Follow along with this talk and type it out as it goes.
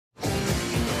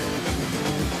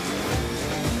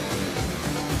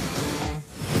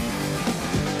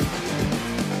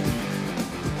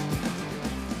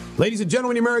Ladies and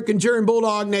gentlemen, American Jury and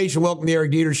Bulldog Nation, welcome to the Eric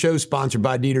Deters Show, sponsored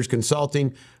by Deters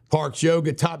Consulting, Parks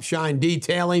Yoga, Top Shine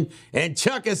Detailing, and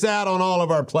check us out on all of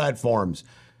our platforms.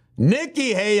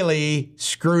 Nikki Haley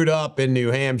screwed up in New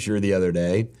Hampshire the other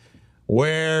day,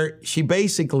 where she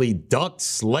basically ducked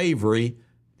slavery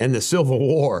and the Civil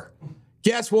War.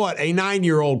 Guess what? A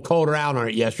 9-year-old called her out on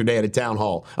it yesterday at a town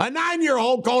hall. A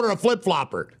 9-year-old called her a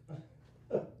flip-flopper.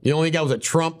 You don't think that was a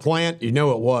Trump plant? You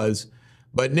know it was.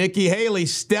 But Nikki Haley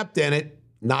stepped in it.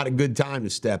 Not a good time to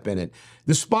step in it.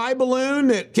 The spy balloon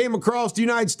that came across the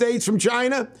United States from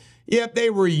China, yep, they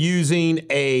were using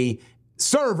a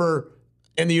server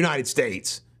in the United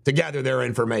States to gather their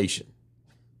information.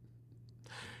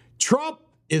 Trump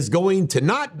is going to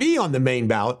not be on the main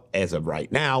ballot as of right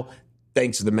now,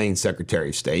 thanks to the Maine Secretary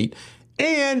of State.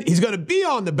 And he's going to be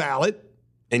on the ballot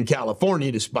in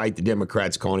California, despite the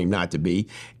Democrats calling him not to be.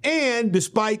 And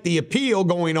despite the appeal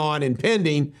going on and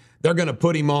pending, they're going to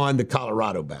put him on the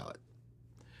Colorado ballot.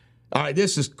 All right,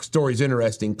 story's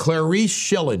interesting. Clarice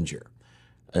Schillinger,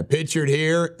 pictured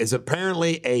here, is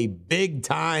apparently a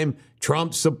big-time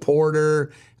Trump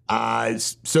supporter,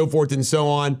 so forth and so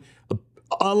on.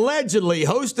 Allegedly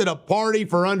hosted a party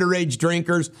for underage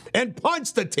drinkers and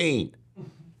punched a teen.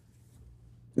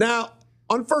 Now,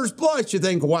 on first blush, you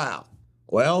think, wow.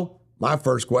 Well, my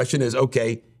first question is,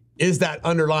 okay, is that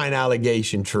underlying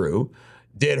allegation true?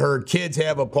 Did her kids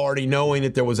have a party knowing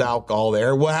that there was alcohol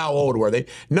there? Well, how old were they?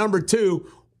 Number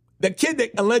two, the kid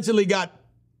that allegedly got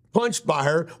punched by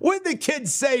her, what did the kid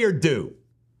say or do?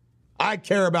 I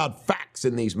care about facts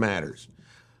in these matters.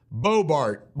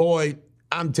 Bobart, boy,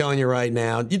 I'm telling you right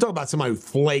now, you talk about somebody who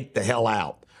flaked the hell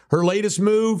out. Her latest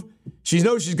move, she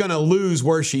knows she's going to lose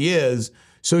where she is,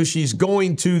 so she's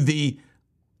going to the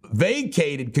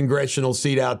vacated congressional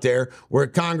seat out there where a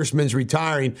congressman's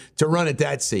retiring to run at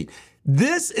that seat.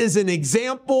 This is an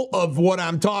example of what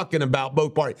I'm talking about,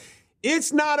 both parties.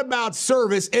 It's not about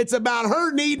service. It's about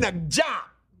her needing a job.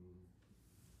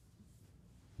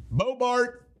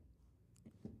 Bobart,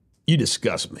 you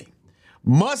disgust me.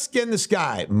 Musk in the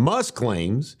sky. Musk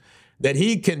claims that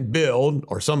he can build,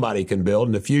 or somebody can build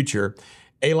in the future,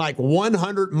 a like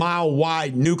 100-mile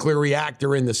wide nuclear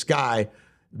reactor in the sky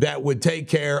that would take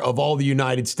care of all the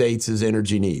United States'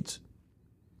 energy needs.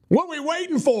 What are we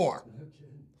waiting for?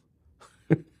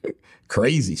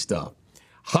 Crazy stuff.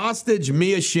 Hostage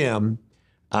Mia Shim,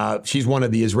 she's one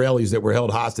of the Israelis that were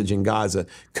held hostage in Gaza,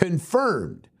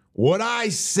 confirmed what I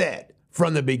said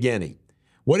from the beginning.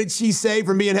 What did she say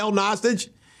from being held hostage?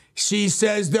 She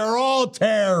says they're all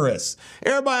terrorists.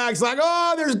 Everybody acts like,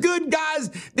 oh, there's good guys,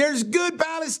 there's good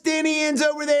Palestinians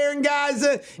over there in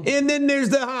Gaza, and then there's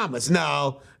the Hamas.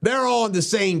 No, they're all on the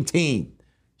same team.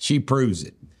 She proves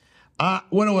it.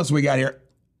 What else we got here?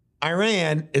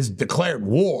 Iran has declared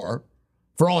war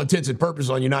for all intents and purposes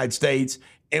on the United States,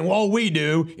 and all we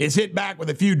do is hit back with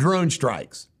a few drone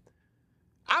strikes.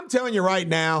 I'm telling you right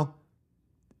now,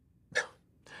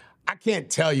 I can't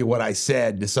tell you what I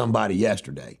said to somebody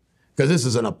yesterday because this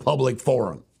is in a public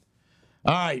forum.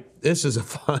 All right, this is a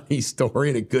funny story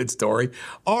and a good story.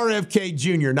 RFK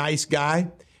Jr., nice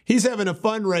guy. He's having a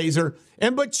fundraiser,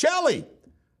 and Bocelli,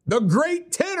 the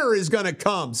great tenor, is going to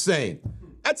come sing.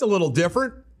 That's a little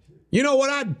different. You know what?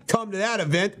 I'd come to that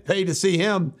event, pay to see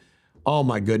him. Oh,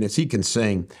 my goodness, he can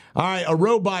sing. All right, a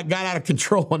robot got out of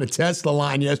control on a Tesla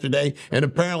line yesterday and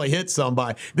apparently hit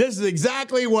somebody. This is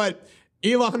exactly what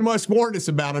Elon Musk warned us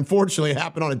about. Unfortunately, it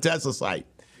happened on a Tesla site.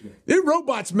 These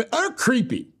robots are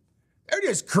creepy. They're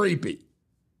just creepy.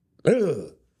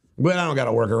 Ugh. But I don't got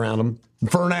to work around them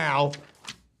for now.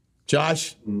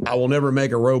 Josh, I will never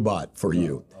make a robot for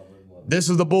you. This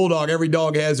is the Bulldog. Every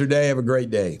dog has their day. Have a great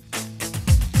day.